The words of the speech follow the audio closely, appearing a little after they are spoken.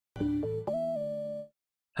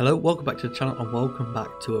Hello, welcome back to the channel and welcome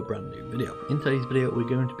back to a brand new video. In today's video we're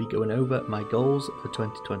going to be going over my goals for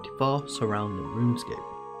 2024 surrounding Runescape.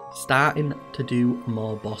 Starting to do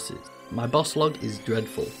more bosses. My boss log is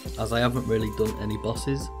dreadful as I haven't really done any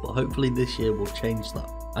bosses, but hopefully this year will change that.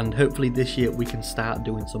 And hopefully this year we can start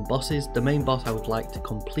doing some bosses. The main boss I would like to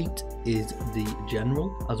complete is the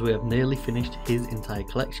General, as we have nearly finished his entire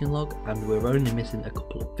collection log and we're only missing a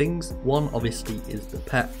couple of things. One obviously is the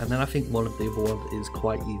pet, and then I think one of the other ones is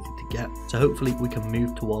quite easy to get. So hopefully we can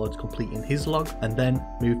move towards completing his log and then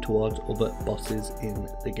move towards other bosses in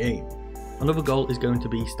the game. Another goal is going to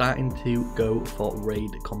be starting to go for raid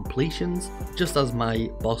completions. Just as my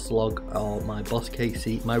boss log or my boss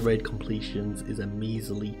KC, my raid completions is a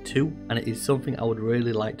measly 2, and it is something I would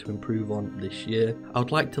really like to improve on this year. I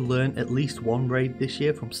would like to learn at least one raid this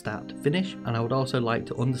year from start to finish, and I would also like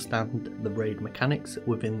to understand the raid mechanics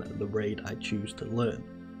within the raid I choose to learn.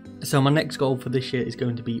 So my next goal for this year is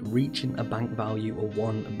going to be reaching a bank value of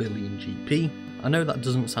 1 billion GP. I know that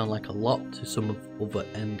doesn't sound like a lot to some of other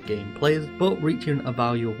end game players, but reaching a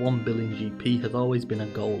value of 1 billion GP has always been a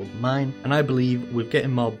goal of mine, and I believe with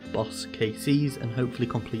getting more boss KCs and hopefully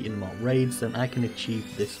completing more raids, then I can achieve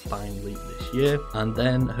this finally this year, and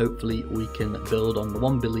then hopefully we can build on the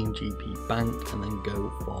 1 billion GP bank and then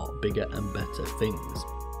go for bigger and better things.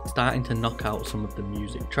 Starting to knock out some of the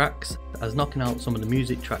music tracks, as knocking out some of the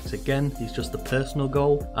music tracks again is just a personal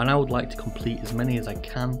goal, and I would like to complete as many as I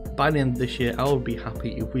can. By the end of this year I would be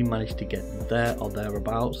happy if we manage to get there or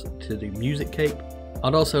thereabouts to do music cape.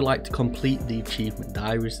 I'd also like to complete the achievement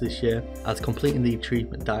diaries this year, as completing the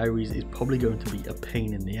achievement diaries is probably going to be a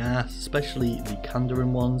pain in the ass, especially the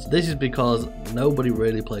Kandarin ones. This is because nobody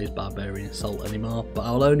really plays Barbarian Assault anymore, but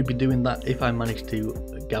I'll only be doing that if I manage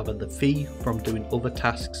to gather the fee from doing other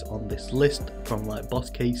tasks on this list, from like boss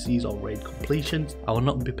KCs or raid completions. I will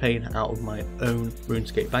not be paying out of my own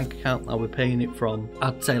RuneScape bank account. I'll be paying it from,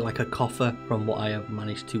 I'd say, like a coffer from what I have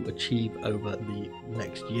managed to achieve over the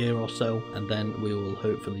next year or so, and then we will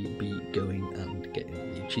hopefully be going and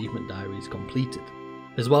getting the achievement diaries completed.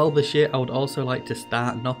 As well, this year I would also like to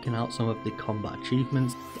start knocking out some of the combat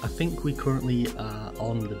achievements. I think we currently are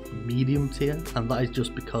on the medium tier, and that is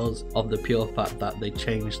just because of the pure fact that they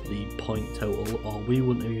changed the point total, or we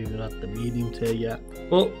wouldn't have even had the medium tier yet.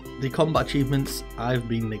 But the combat achievements I've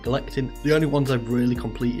been neglecting. The only ones I've really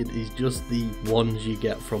completed is just the ones you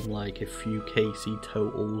get from like a few KC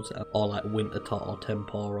totals, or like Winter Tot or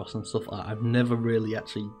Temporos and stuff like that. I've never really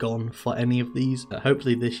actually gone for any of these.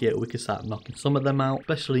 Hopefully this year we can start knocking some of them out,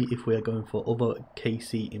 especially if we are going for other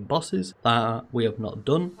KC in bosses that we have not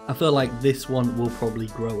done. I feel like this one will probably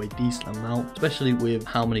grow a decent amount, especially with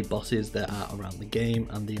how many bosses there are around the game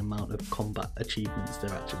and the amount of combat achievements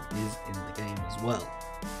there actually is in the game as well.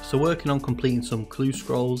 So working on completing some clue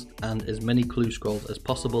scrolls and as many clue scrolls as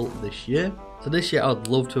possible this year. So this year I'd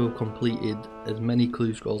love to have completed as many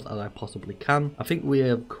clue scrolls as I possibly can. I think we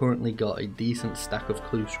have currently got a decent stack of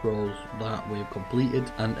clue scrolls that we have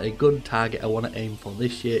completed, and a good target I want to aim for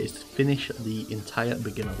this year is to finish the entire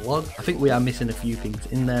beginner log. I think we are missing a few things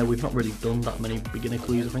in there. We've not really done that many beginner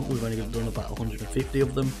clues. I think we've only done about 150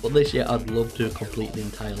 of them, but this year I'd love to complete the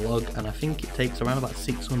entire log, and I think it takes around about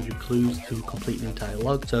 600 clues to complete the entire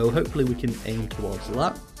log, so hopefully we can aim towards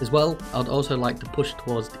that. As well, I'd also like to push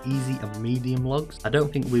towards the easy and medium logs. I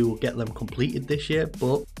don't think we will get them completed this year,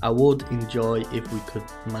 but I would enjoy if we could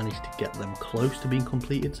manage to get them close to being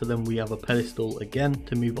completed, so then we have a pedestal again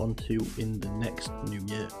to move on to in the next new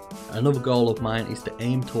year. Another goal of mine is to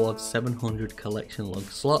aim towards 700 collection log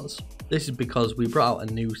slots. This is because we brought out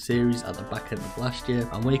a new series at the back end of last year,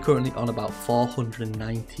 and we're currently on about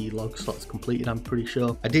 490 log slots completed, I'm pretty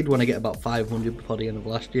sure. I did want to get about 500 before the end of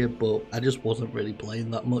last year, but I just wasn't really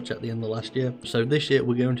playing that much at the end of last year. So this year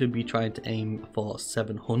we're going to be trying to aim for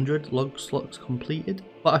 700 log slots completed.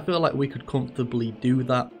 But I feel like we could comfortably do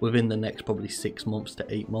that within the next probably 6 months to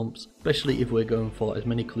 8 months, especially if we're going for as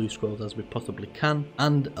many clue scrolls as we possibly can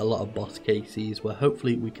and a lot of boss KCs where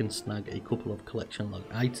hopefully we can snag a couple of collection log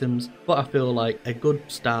items. But I feel like a good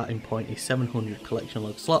starting point is 700 collection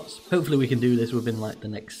log slots. Hopefully we can do this within like the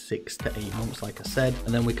next 6 to 8 months, like I said,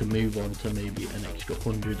 and then we can move on to maybe an extra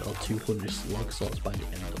 100 or 200 log slots by the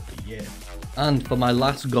end of the year. And for my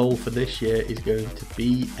last goal for this year is going to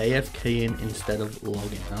be AFKing instead of log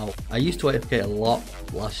logging out. I used to AFK a lot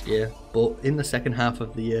last year, but in the second half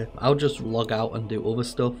of the year I'll just log out and do other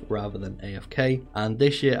stuff rather than AFK, and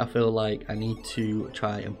this year I feel like I need to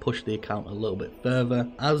try and push the account a little bit further,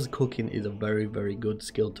 as cooking is a very good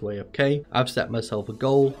skill to AFK. I've set myself a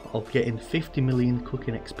goal of getting 50 million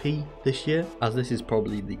cooking XP this year, as this is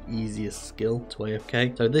probably the easiest skill to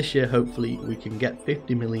AFK. So this year hopefully we can get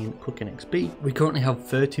 50 million cooking XP. We currently have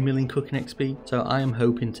 30 million cooking XP, so I am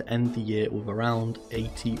hoping to end the year with around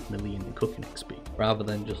 80 million cooking XP, rather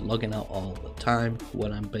than just logging out all the time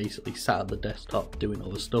when I'm basically sat at the desktop doing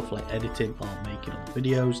other stuff like editing or making other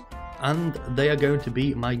videos. And they are going to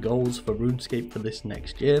be my goals for RuneScape for this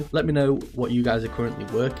next year. Let me know what you guys are currently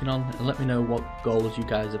working on, and let me know what goals you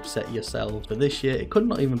guys have set yourselves for this year. It could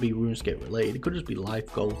not even be RuneScape related, it could just be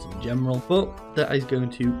life goals in general, but that is going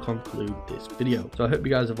to conclude this video. So I hope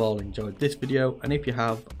you guys have all enjoyed this video, and if you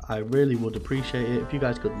have, I really would appreciate it if you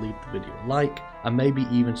guys could leave the video a like, and maybe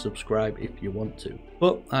even subscribe if you want to.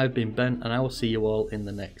 But I've been Ben, and I will see you all in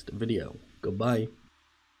the next video. Goodbye.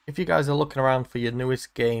 If you guys are looking around for your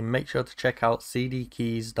newest game, make sure to check out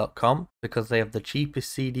CDKeys.com, because they have the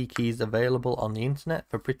cheapest CD keys available on the internet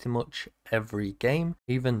for pretty much every game,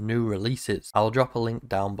 even new releases. I'll drop a link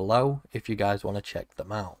down below if you guys want to check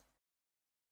them out.